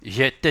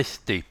J'ai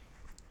testé.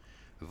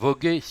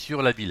 Voguer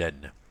sur la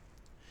Vilaine.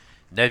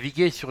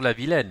 Naviguer sur la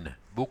Vilaine,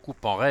 beaucoup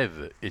en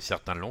rêvent et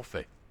certains l'ont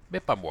fait, mais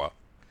pas moi.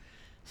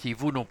 Si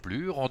vous non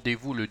plus,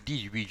 rendez-vous le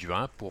 18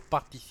 juin pour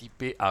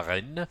participer à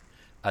Rennes,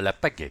 à la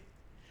pagaie.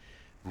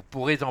 Vous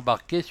pourrez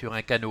embarquer sur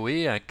un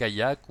canoë, un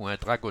kayak ou un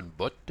dragon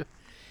boat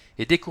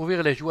et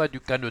découvrir les joies du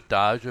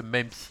canotage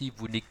même si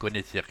vous n'y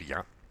connaissez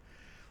rien.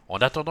 En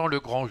attendant le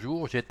grand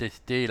jour, j'ai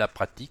testé la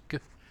pratique,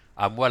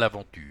 à moi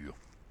l'aventure.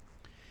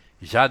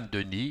 Jeanne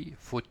Denis,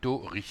 photo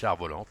Richard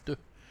Volante.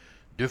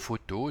 Deux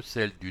photos,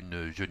 celle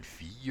d'une jeune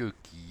fille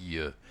qui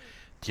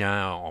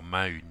tient en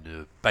main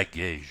une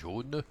pagaie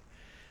jaune,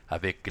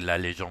 avec la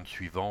légende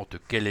suivante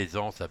 « Quelle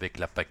aisance avec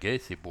la pagaie,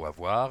 c'est beau à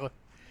voir »,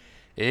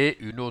 et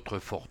une autre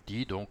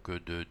sortie donc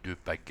de deux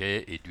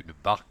pagaies et d'une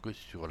barque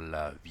sur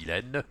la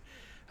Vilaine,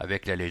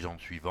 avec la légende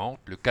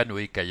suivante « Le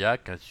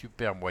canoë-kayak, un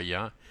super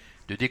moyen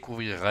de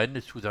découvrir Rennes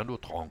sous un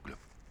autre angle ».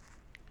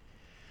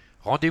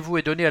 Rendez-vous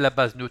est donné à la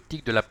base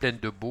nautique de la plaine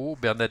de Beau.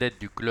 Bernadette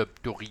du club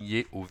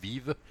taurinier aux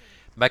Vives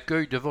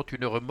m'accueille devant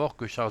une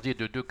remorque chargée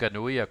de deux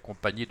canoës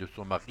accompagnée de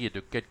son mari et de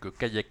quelques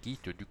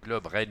kayakistes du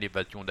club Rennes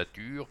Évasion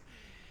Nature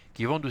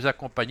qui vont nous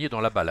accompagner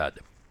dans la balade.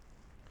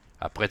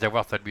 Après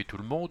avoir salué tout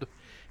le monde,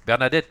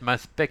 Bernadette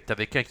m'inspecte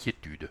avec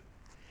inquiétude.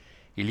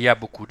 « Il y a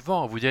beaucoup de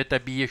vent, vous êtes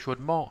habillé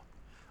chaudement ?»«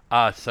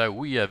 Ah ça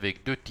oui,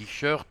 avec deux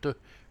t-shirts,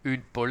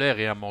 une polaire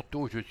et un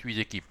manteau, je suis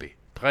équipé. »«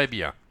 Très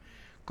bien.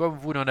 Comme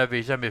vous n'en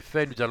avez jamais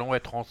fait, nous allons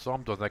être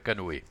ensemble dans un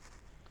canoë. »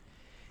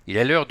 Il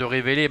est l'heure de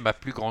révéler ma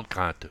plus grande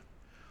crainte.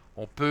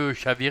 On peut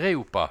chavirer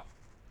ou pas?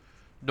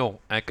 Non,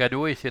 un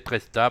canoë c'est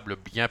très stable,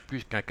 bien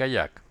plus qu'un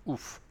kayak.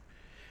 Ouf.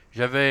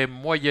 J'avais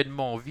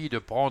moyennement envie de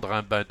prendre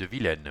un bain de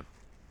Vilaine.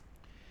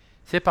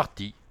 C'est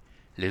parti.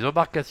 Les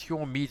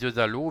embarcations mises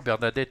à l'eau,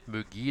 Bernadette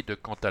me guide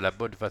quant à la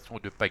bonne façon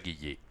de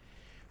pagayer.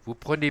 Vous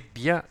prenez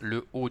bien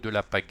le haut de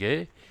la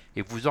pagaie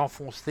et vous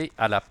enfoncez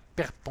à la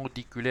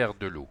perpendiculaire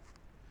de l'eau.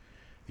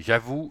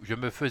 J'avoue, je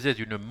me faisais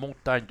une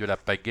montagne de la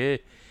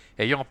pagaie,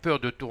 ayant peur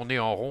de tourner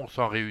en rond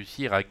sans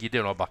réussir à guider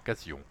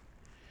l'embarcation.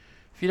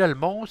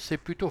 Finalement, c'est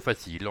plutôt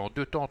facile. En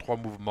 2 temps 3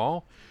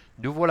 mouvements,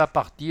 nous voilà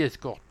partis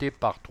escortés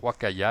par 3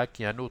 kayaks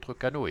et un autre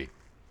canoë.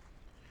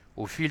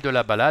 Au fil de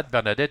la balade,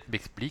 Bernadette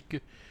m'explique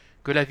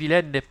que la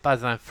Vilaine n'est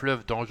pas un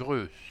fleuve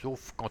dangereux,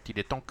 sauf quand il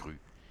est en crue.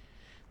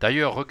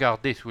 D'ailleurs,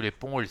 regardez sous les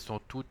ponts, elles sont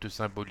toutes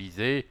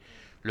symbolisées,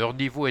 leur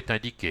niveau est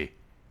indiqué.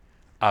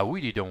 Ah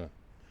oui, dis donc.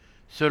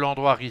 Seul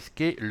endroit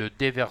risqué, le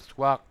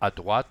déversoir à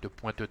droite,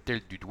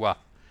 pointe-t-elle du doigt.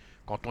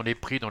 Quand on est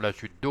pris dans la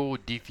chute d'eau,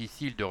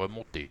 difficile de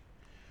remonter.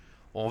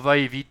 On va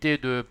éviter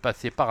de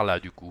passer par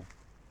là, du coup.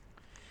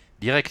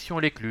 Direction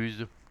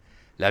l'Écluse.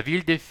 La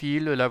ville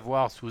défile, la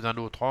voir sous un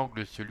autre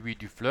angle, celui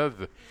du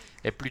fleuve,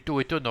 est plutôt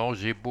étonnant.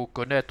 J'ai beau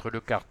connaître le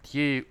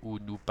quartier où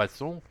nous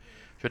passons,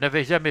 je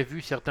n'avais jamais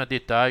vu certains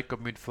détails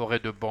comme une forêt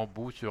de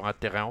bambous sur un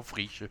terrain en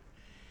friche.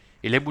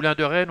 Et les moulins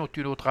de Rennes ont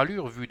une autre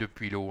allure vue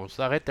depuis l'eau. On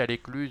s'arrête à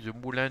l'écluse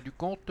Moulin du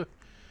Comte,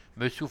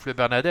 me souffle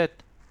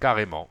Bernadette,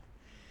 carrément.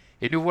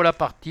 Et nous voilà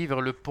partis vers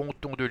le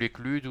ponton de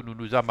l'écluse où nous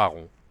nous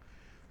amarrons.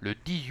 Le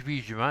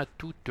 18 juin,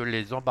 toutes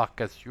les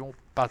embarcations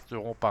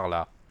passeront par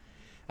là.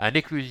 Un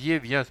éclusier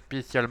vient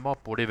spécialement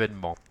pour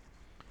l'événement.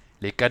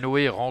 Les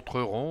canoës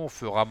rentreront, on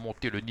fera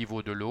monter le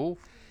niveau de l'eau,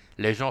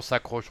 les gens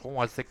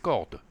s'accrocheront à ces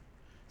cordes.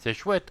 C'est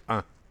chouette,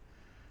 hein?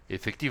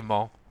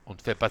 Effectivement, on ne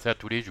fait pas ça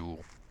tous les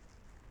jours.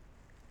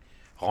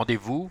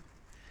 Rendez-vous,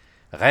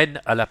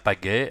 Rennes à la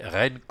pagaie,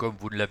 Rennes comme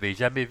vous ne l'avez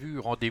jamais vu,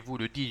 rendez-vous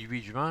le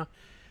 18 juin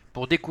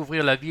pour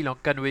découvrir la ville en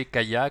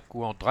canoë-kayak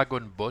ou en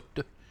dragon boat,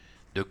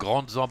 de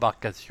grandes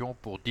embarcations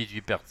pour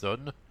 18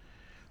 personnes,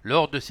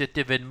 lors de cet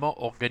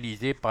événement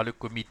organisé par le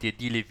comité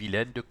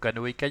d'Ille-et-Vilaine de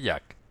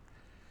canoë-kayak.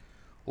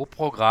 Au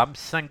programme,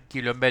 5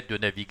 km de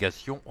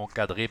navigation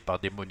encadrés par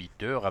des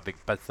moniteurs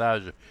avec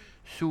passage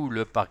sous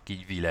le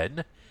parking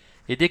Vilaine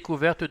et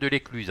découverte de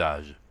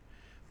l'éclusage.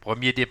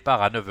 Premier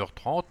départ à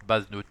 9h30,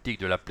 base nautique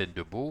de la plaine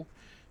de Beau.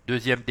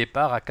 Deuxième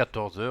départ à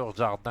 14h,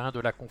 jardin de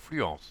la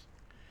Confluence.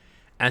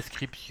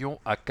 Inscription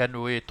à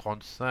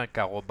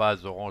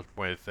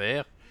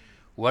canoë35@orange.fr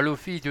ou à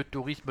l'office de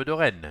tourisme de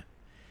Rennes.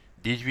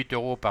 18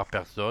 € par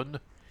personne,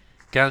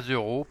 15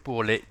 €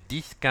 pour les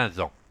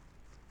 10-15 ans.